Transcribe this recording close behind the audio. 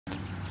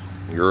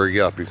You're a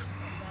yuppie.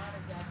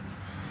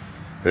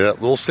 Yeah,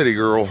 little city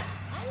girl.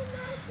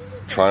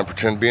 Trying to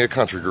pretend to be a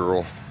country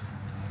girl.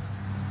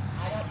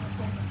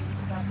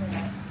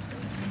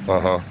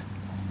 Uh-huh.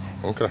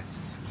 Okay.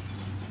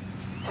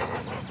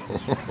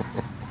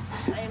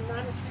 I am not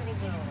a city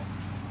girl.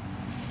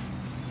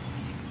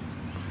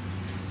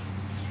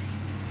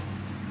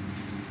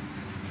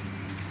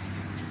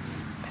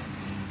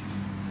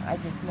 I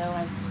just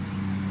know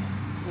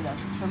you know,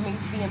 for me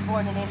being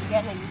born in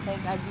Indiana, you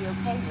think I'd be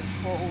okay with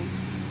cold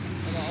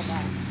and all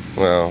that.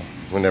 Well,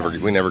 we never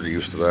get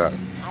used to that.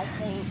 I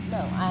think,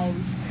 no,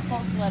 I'm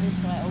cold-blooded,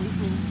 so I always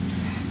need.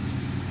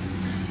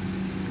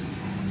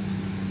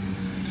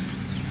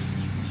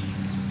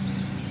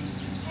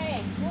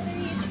 Hey, what are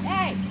you,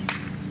 hey!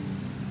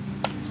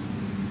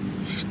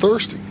 She's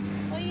thirsty.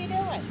 What are you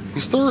doing?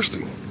 He's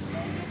thirsty.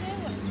 What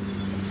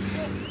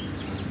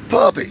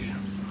are you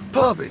doing?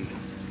 Puppy,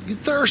 you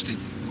thirsty,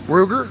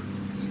 Ruger?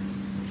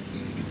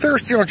 You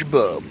thirsty, aren't you,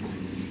 bub?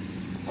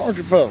 Aren't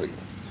you, puppy?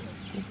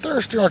 You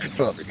thirsty, aren't you,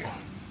 puppy?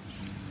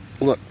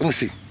 Look, let me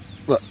see.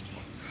 Look.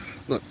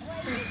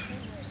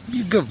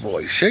 You good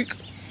boy. Shake.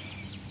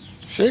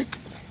 Shake.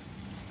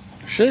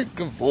 Shake,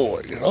 good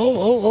boy.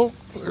 Oh.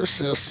 There's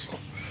sis.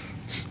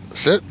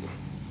 Sit.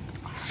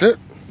 Sit.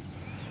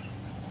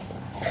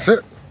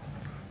 Sit.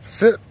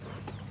 Sit.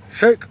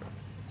 Shake.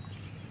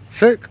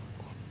 Shake.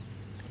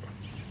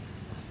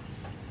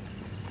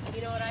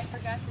 You know what I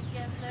forgot to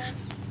give them?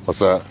 What's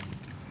that?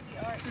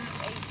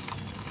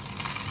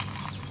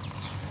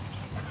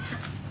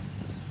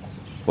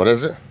 What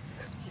is it?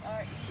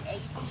 E-R-E-A-T.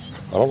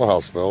 I don't know how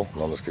to spell.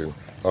 No, I'm just kidding.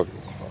 Okay.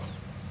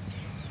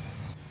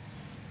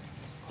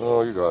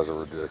 Oh, you guys are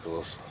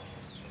ridiculous.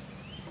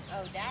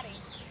 Oh, Daddy.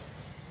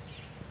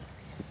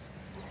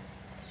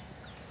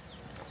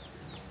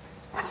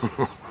 I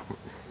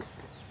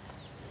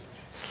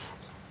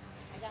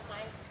got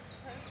my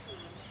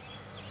protein.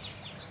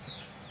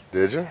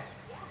 Did you?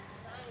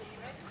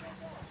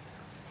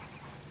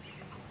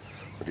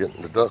 We're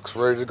getting the ducks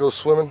ready to go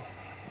swimming.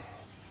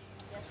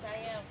 Yes, I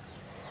am.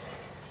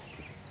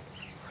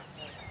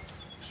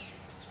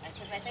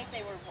 Because I think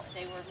they were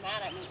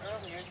mad at me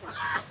earlier because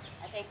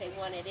I think they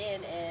wanted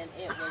in and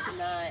it was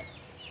not.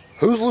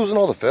 Who's losing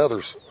all the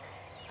feathers?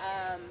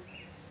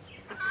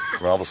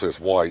 Well, obviously it's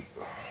white.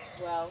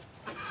 Well,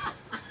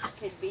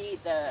 could be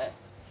the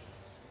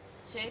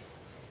chicks.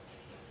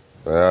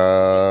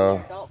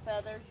 Adult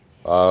feathers.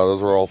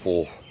 Those are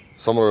awful.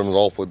 Some of them are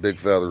awfully big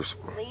feathers.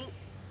 Lynx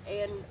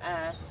and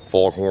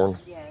Foghorn.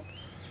 yes.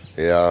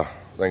 Yeah,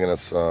 thinking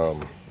it's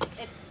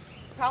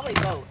probably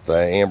both. the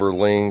amber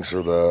lynx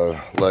or the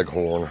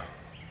leghorn.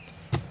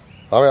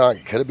 I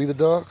mean, could it be the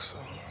ducks?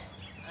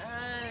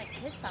 It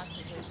could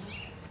possibly be.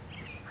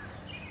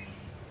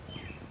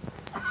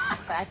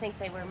 But I think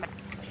they were.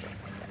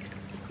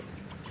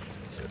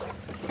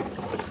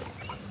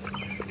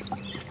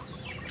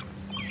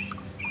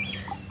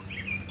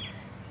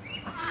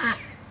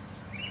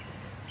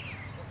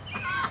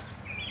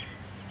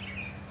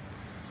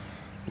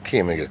 You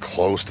can't even get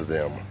close to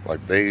them.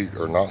 Like, they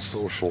are not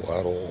social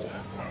at all.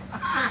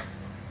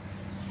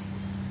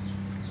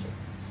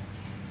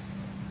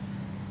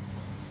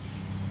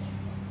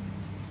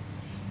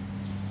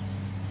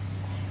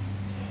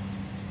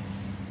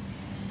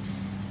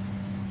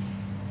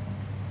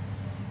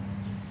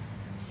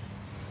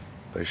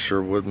 They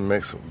sure would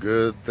make some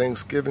good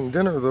Thanksgiving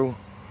dinner, though.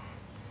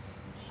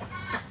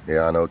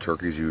 Yeah, I know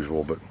turkey's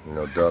usual, but, you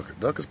know,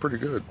 duck is pretty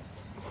good.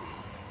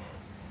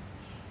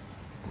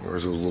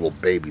 Where's those little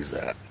babies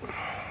at?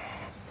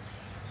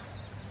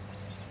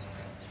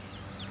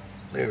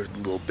 There's the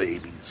little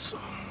babies.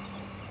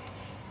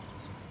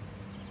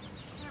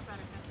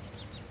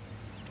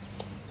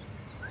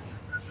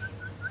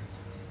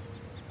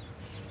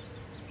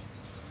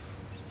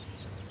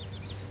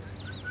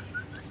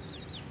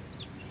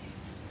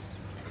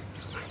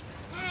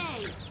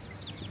 Hey,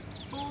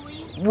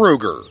 bully.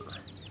 Ruger.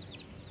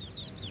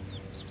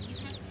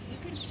 You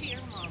can share,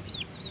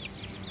 Mommy.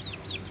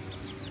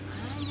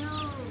 I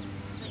know,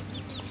 but you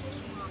can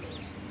share, Mommy.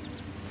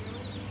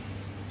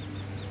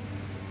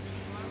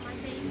 You want my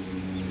baby?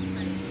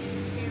 But you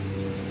can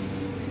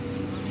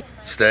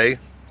share. Stay.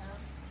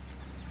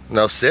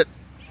 No, sit.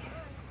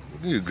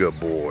 You good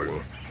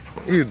boy.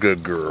 You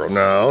good girl.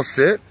 No,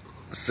 sit.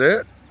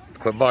 Sit.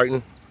 Quit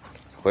biting.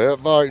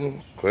 Quit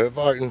biting. Quit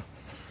biting.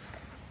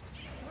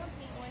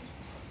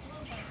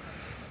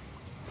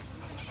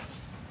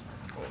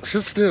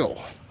 Sit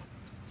still.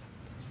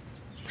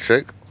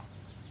 Shake.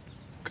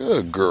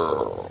 Good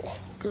girl.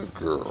 Good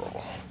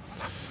girl.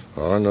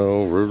 I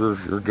know, Ruger,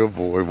 you're a good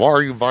boy. Why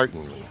are you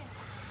biting me?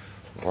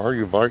 Why are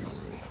you biting me?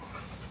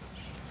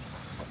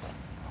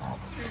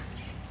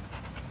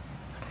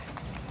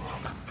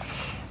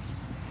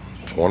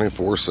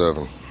 "24/7.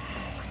 Look,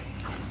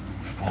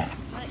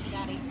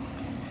 Daddy.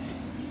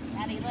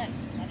 Daddy, look.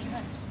 Daddy,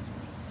 look.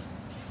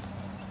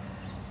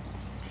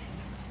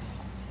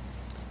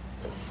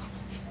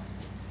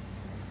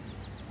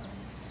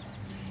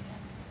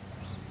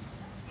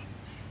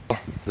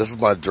 This is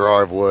my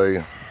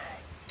driveway.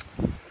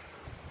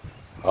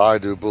 I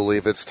do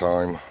believe it's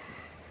time.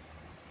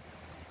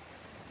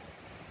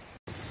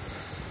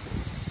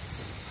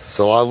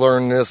 So I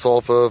learned this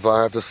off of,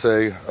 I have to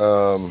say,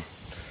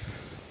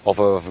 off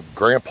of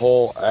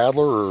Grandpa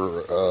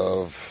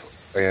Adler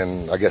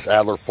and I guess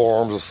Adler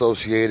Farms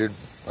Associated.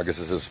 I guess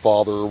it's his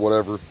father or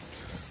whatever.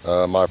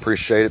 I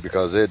appreciate it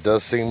because it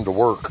does seem to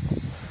work.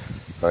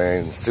 I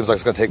mean, it seems like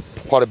it's going to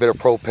take quite a bit of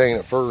propane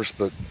at first,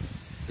 but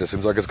it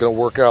seems like it's going to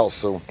work out.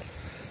 So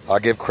I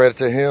give credit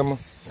to him.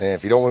 And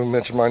if you don't want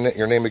me to mention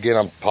your name again,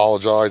 I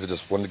apologize. I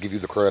just wanted to give you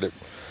the credit.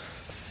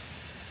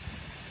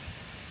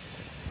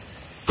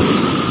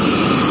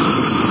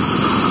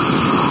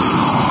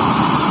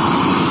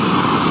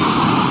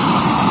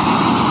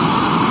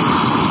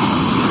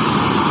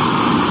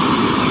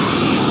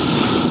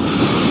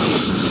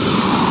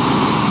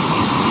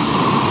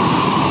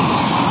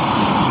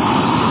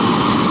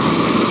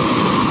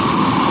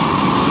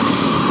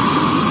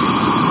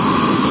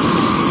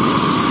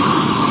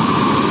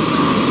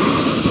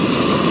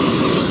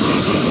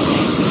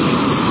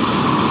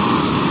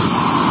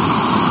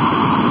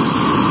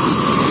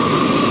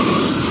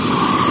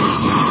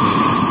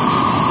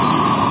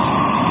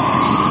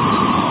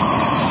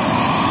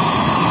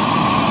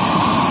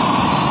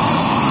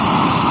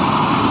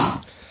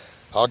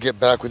 I'll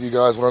get back with you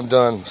guys when I'm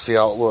done, see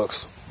how it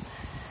looks.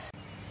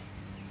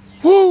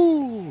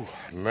 Woo!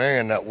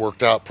 Man, that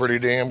worked out pretty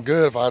damn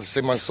good, if I had to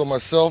say so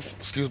myself.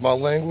 Excuse my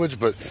language,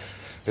 but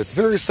it's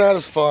very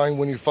satisfying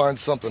when you find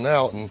something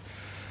out, and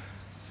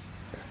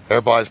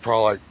everybody's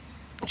probably like,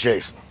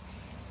 Jason,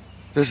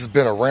 this has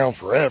been around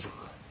forever.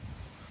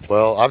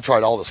 Well, I've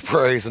tried all the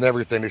sprays and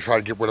everything to try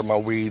to get rid of my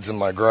weeds and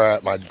my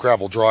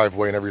gravel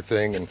driveway and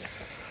everything, and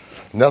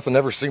nothing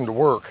ever seemed to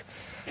work.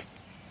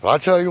 But I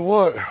tell you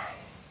what,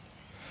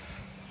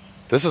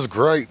 this is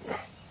great.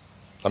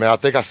 I mean, I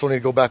think I still need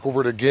to go back over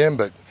it again,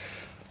 but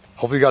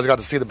hopefully you guys got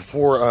to see that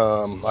before.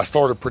 I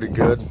started pretty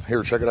good.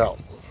 Here, check it out.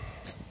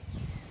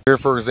 Here,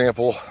 for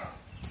example,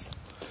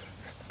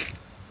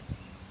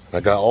 I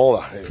got all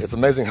the, it's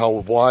amazing how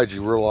wide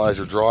you realize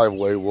your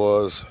driveway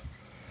was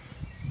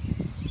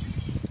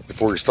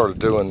before you started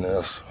doing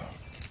this.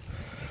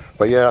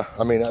 But yeah,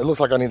 I mean, it looks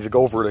like I need to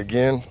go over it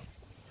again,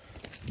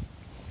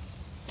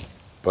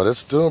 but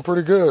it's doing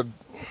pretty good.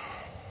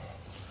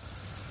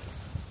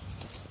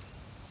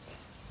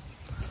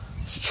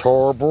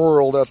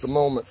 Charbroiled at the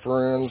moment,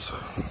 friends.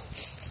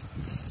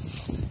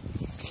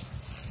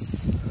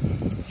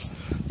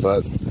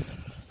 But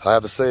I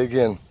have to say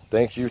again,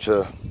 thank you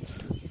to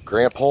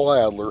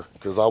Grandpa Adler,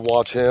 because I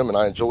watch him and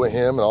I enjoy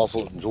him, and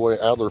also enjoy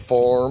Adler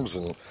Farms,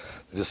 and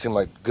they just seem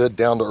like good,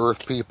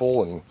 down-to-earth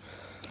people, and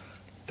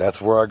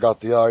that's where I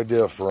got the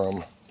idea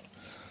from.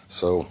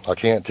 So I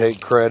can't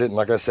take credit, and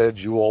like I said,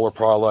 you all are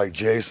probably like,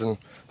 Jason,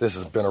 this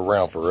has been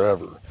around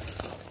forever.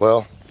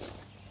 Well,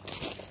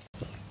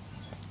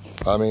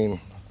 I mean,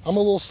 I'm a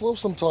little slow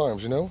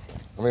sometimes, you know?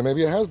 I mean,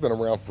 maybe it has been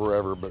around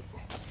forever, but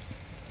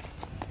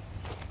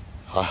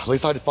at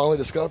least I finally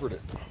discovered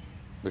it.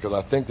 Because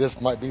I think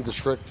this might be the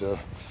trick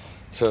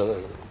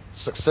to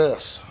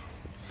success.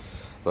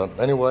 But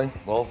anyway,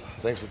 well,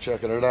 thanks for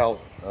checking it out.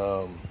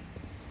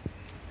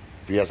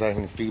 If you guys have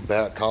any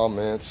feedback,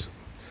 comments,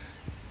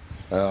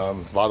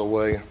 by the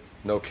way,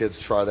 no kids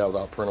try that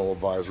without parental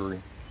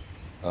advisory.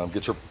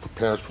 Get your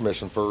parents'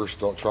 permission first.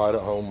 Don't try it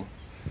at home.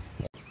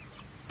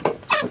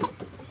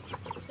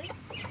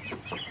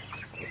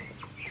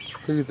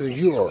 Who do you think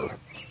you are?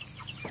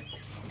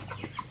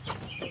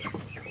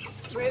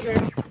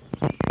 Rigger.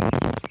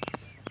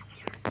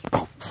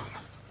 Oh.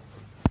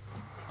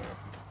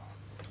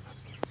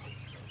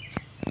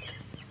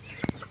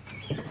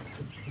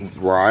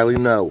 Riley,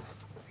 no.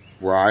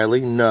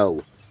 Riley,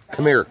 no.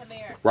 Come here. Come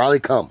here. Riley,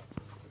 come.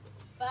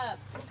 Bub,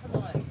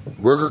 come on.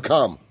 Ruger,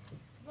 come.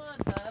 Come on,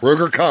 Bub.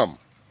 Ruger, come.